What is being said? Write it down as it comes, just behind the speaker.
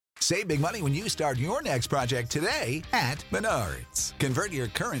Save big money when you start your next project today at Menards. Convert your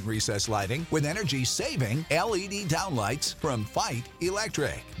current recessed lighting with energy-saving LED downlights from Fight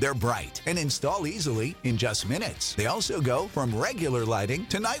Electric. They're bright and install easily in just minutes. They also go from regular lighting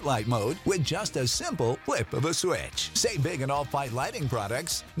to nightlight mode with just a simple flip of a switch. Save big on all Fight lighting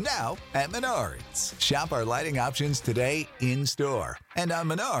products now at Menards. Shop our lighting options today in-store and on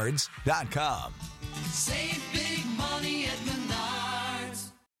Menards.com. Save big money at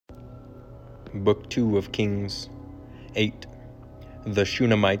Menards. Book 2 of Kings 8. The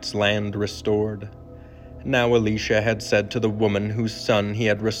Shunammite's land restored. Now Elisha had said to the woman whose son he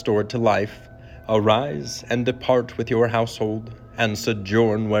had restored to life, Arise and depart with your household, and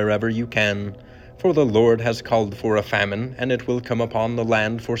sojourn wherever you can, for the Lord has called for a famine, and it will come upon the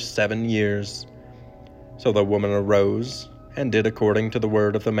land for 7 years. So the woman arose, and did according to the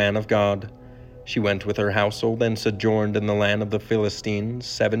word of the man of God. She went with her household, and sojourned in the land of the Philistines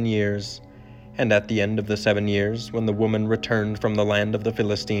 7 years. And at the end of the 7 years, when the woman returned from the land of the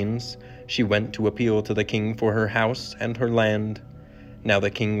Philistines, she went to appeal to the king for her house and her land. Now the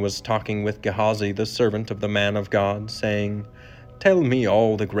king was talking with Gehazi, the servant of the man of God, saying, Tell me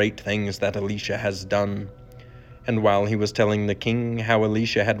all the great things that Elisha has done. And while he was telling the king how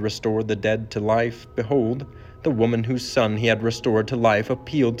Elisha had restored the dead to life, behold, the woman whose son he had restored to life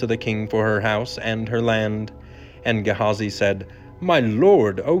appealed to the king for her house and her land. And Gehazi said, My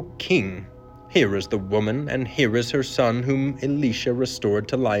lord, O king, here is the woman, and here is her son whom Elisha restored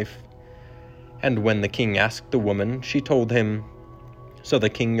to life. And when the king asked the woman, she told him. So the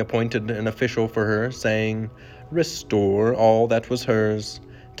king appointed an official for her, saying, Restore all that was hers,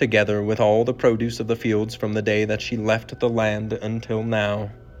 together with all the produce of the fields from the day that she left the land until now.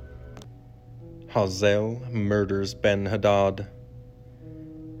 Hazael murders Ben-Hadad.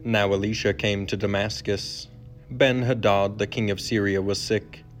 Now Elisha came to Damascus. Ben-Hadad, the king of Syria, was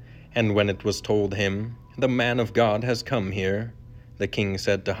sick. And when it was told him, The man of God has come here, the king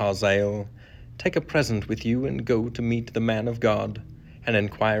said to Hazael, Take a present with you and go to meet the man of God, and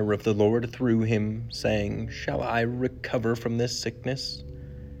inquire of the Lord through him, saying, Shall I recover from this sickness?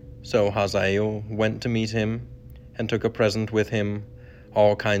 So Hazael went to meet him, and took a present with him,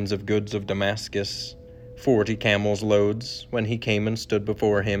 all kinds of goods of Damascus, 40 camels' loads. When he came and stood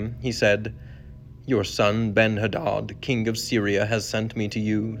before him, he said, Your son Ben-Hadad, king of Syria, has sent me to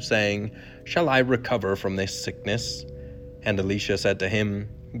you, saying, Shall I recover from this sickness? And Elisha said to him,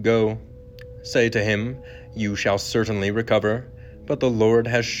 Go, say to him, You shall certainly recover, but the Lord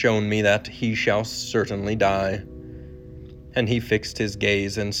has shown me that he shall certainly die. And he fixed his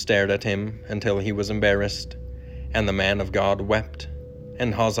gaze and stared at him until he was embarrassed. And the man of God wept.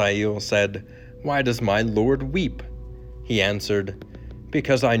 And Hazael said, Why does my Lord weep? He answered,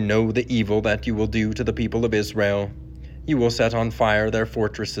 Because I know the evil that you will do to the people of Israel. You will set on fire their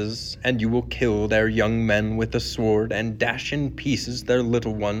fortresses, and you will kill their young men with the sword, and dash in pieces their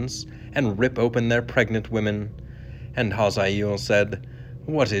little ones, and rip open their pregnant women. And Hazael said,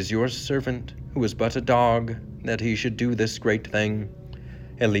 What is your servant, who is but a dog, that he should do this great thing?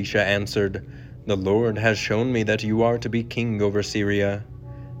 Elisha answered, The Lord has shown me that you are to be king over Syria.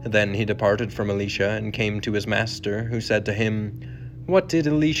 Then he departed from Elisha, and came to his master, who said to him, What did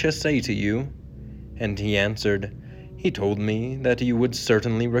Elisha say to you? And he answered, He told me that you would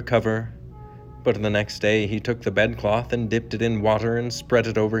certainly recover. But the next day he took the bedcloth and dipped it in water and spread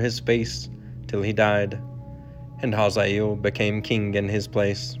it over his face, till he died. And Hazael became king in his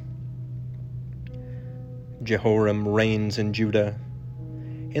place. Jehoram reigns in Judah.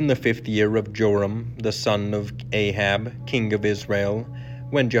 In the 5th year of Joram, the son of Ahab, king of Israel,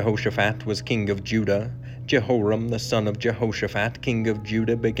 when Jehoshaphat was king of Judah, Jehoram, the son of Jehoshaphat, king of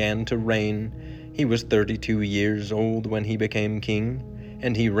Judah, began to reign. He was 32 years old when he became king,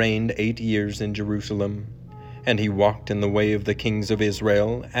 and he reigned 8 years in Jerusalem. And he walked in the way of the kings of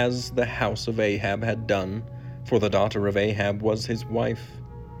Israel, as the house of Ahab had done, for the daughter of Ahab was his wife.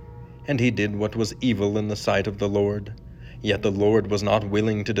 And he did what was evil in the sight of the Lord. Yet the Lord was not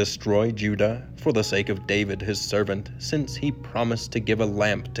willing to destroy Judah for the sake of David his servant, since he promised to give a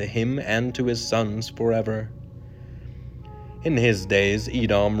lamp to him and to his sons forever. In his days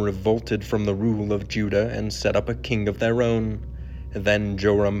Edom revolted from the rule of Judah and set up a king of their own. Then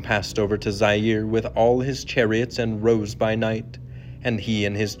Joram passed over to Zair with all his chariots and rose by night. And he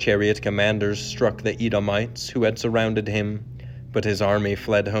and his chariot commanders struck the Edomites who had surrounded him, but his army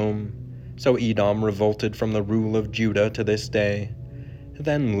fled home. So Edom revolted from the rule of Judah to this day.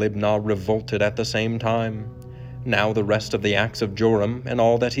 Then Libnah revolted at the same time. Now the rest of the acts of Joram, and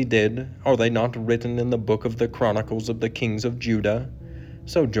all that he did, are they not written in the book of the Chronicles of the kings of Judah?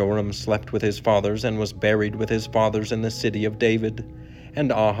 So Joram slept with his fathers, and was buried with his fathers in the city of David.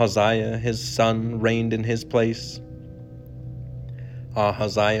 and Ahaziah his son reigned in his place.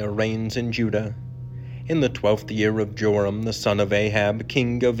 Ahaziah reigns in Judah. In the 12th year of Joram the son of Ahab,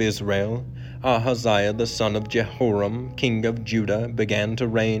 king of Israel, Ahaziah the son of Jehoram, king of Judah, began to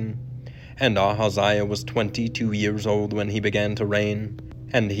reign. And Ahaziah was 22 years old when he began to reign,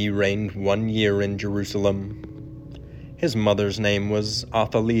 and he reigned 1 year in Jerusalem. His mother's name was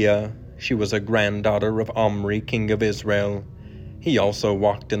Athaliah. She was a granddaughter of Omri, king of Israel. He also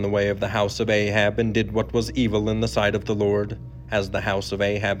walked in the way of the house of Ahab, and did what was evil in the sight of the Lord, as the house of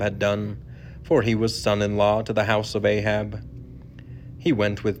Ahab had done, for he was son-in-law to the house of Ahab. He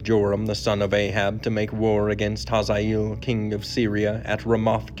went with Joram the son of Ahab to make war against Hazael, king of Syria, at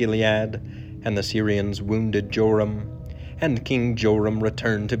Ramoth-Gilead, and the Syrians wounded Joram. And King Joram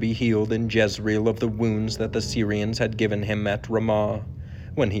returned to be healed in Jezreel of the wounds that the Syrians had given him at Ramah,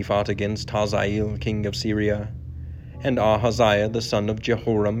 when he fought against Hazael, king of Syria. And Ahaziah the son of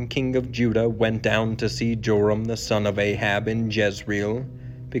Jehoram, king of Judah, went down to see Joram the son of Ahab in Jezreel,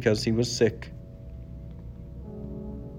 because he was sick.